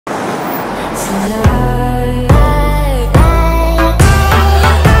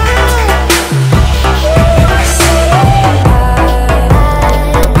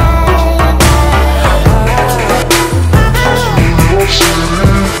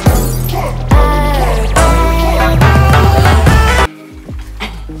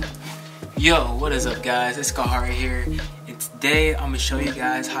Yo, what is up guys, it's Kahari here, and today I'm going to show you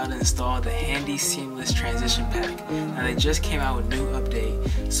guys how to install the handy seamless transition pack. Now they just came out with a new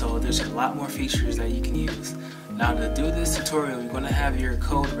update, so there's a lot more features that you can use. Now to do this tutorial, you're going to have your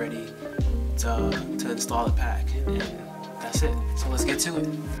code ready to install the pack, and that's it. So let's get to it.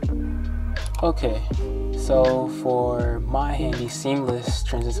 Okay, so for my handy seamless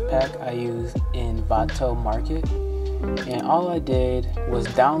transition pack, I use Envato Market. And all I did was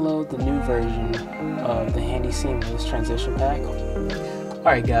download the new version of the handy seamless transition pack.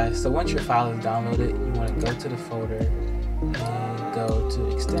 Alright guys, so once your file is downloaded, you want to go to the folder and go to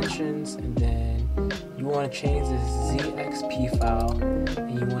extensions, and then you want to change this ZXP file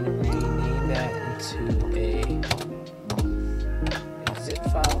and you want to rename that into a zip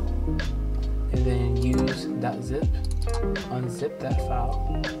file, and then use .zip, unzip that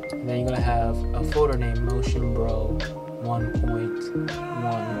file, and then you're going to have a folder named Motion Bro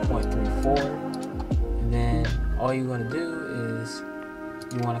 1.1.34, and then all you want to do is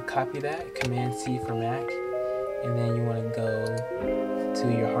you want to copy that, Command C for Mac, and then you want to go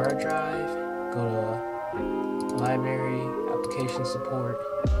to your hard drive, go to Library, Application Support,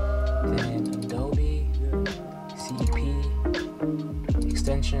 then Adobe, CEP,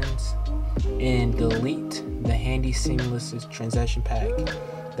 Extensions, and delete the handy seamless transition pack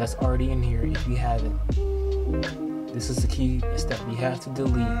that's already in here if you haven't. This is the key step. You have to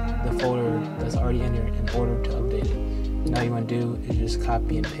delete the folder that's already in there in order to update it. Now you want to do is just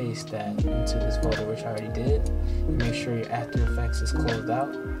copy and paste that into this folder, which I already did, and make sure your After Effects is closed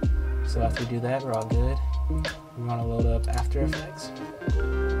out. So after you do that, we're all good. We want to load up After Effects.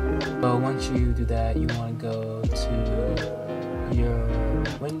 So once you do that, you want to go to your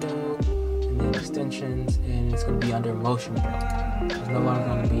window and then extensions, and it's going to be under Motion Bro. It's no longer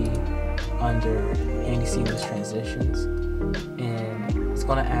going to be under handy seamless transitions, and it's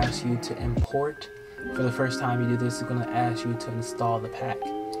going to ask you to import. For the first time you do this, it's going to ask you to install the pack.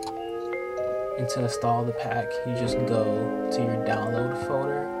 And to install the pack, you just go to your download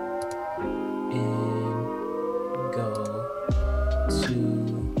folder and go to,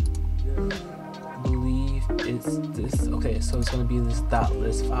 I believe it's this. Okay, so it's going to be this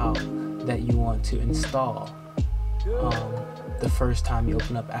 .list file that you want to install the first time you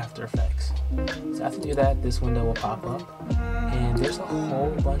open up After Effects. So after you do that, this window will pop up, and there's a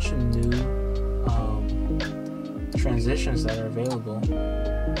whole bunch of new transitions that are available.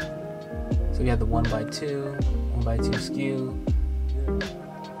 So we have the 1x2, 1x2 skew,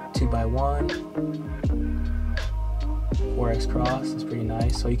 2x1, 4x cross. It's pretty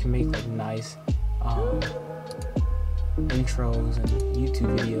nice. So you can make like nice intros and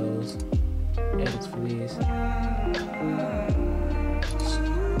YouTube videos, edits for these.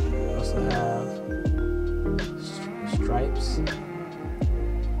 We also have stripes,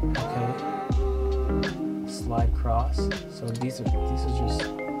 okay, slide cross. So these are just,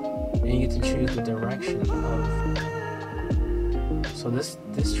 and you get to choose the direction of. So this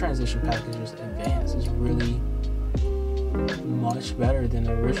transition pack is just advanced. It's really much better than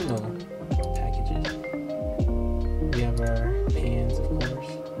the original packages. We have our pans, of course,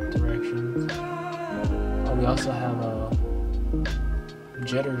 directions. We also have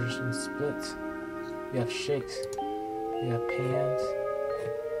jitters and splits. We have shakes. We have pans.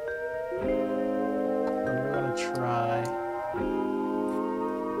 But we're gonna try.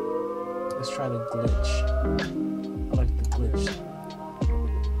 Let's try the glitch. I like the glitch.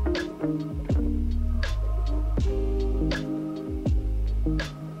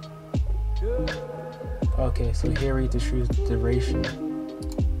 Okay, so here we have to choose the duration.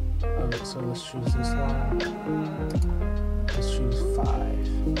 Alright, so let's choose this one. Let's choose 5.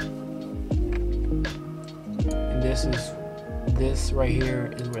 And this right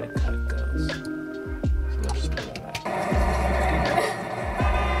here is where the cut goes. So let's just put it back.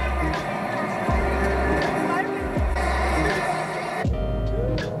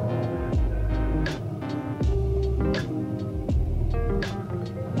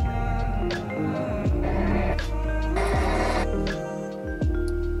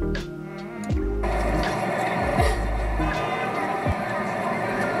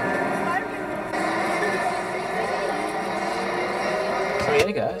 So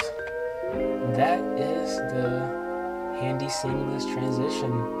yeah guys, that is the handy seamless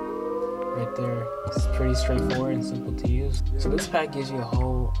transition right there. It's pretty straightforward and simple to use. So this pack gives you a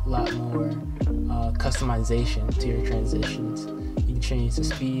whole lot more customization to your transitions. You can change the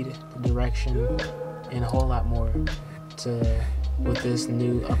speed, the direction, and a whole lot more with this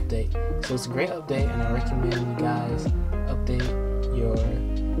new update. So it's a great update, and I recommend you guys update your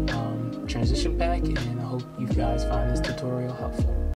transition pack, and I hope you guys find this tutorial helpful.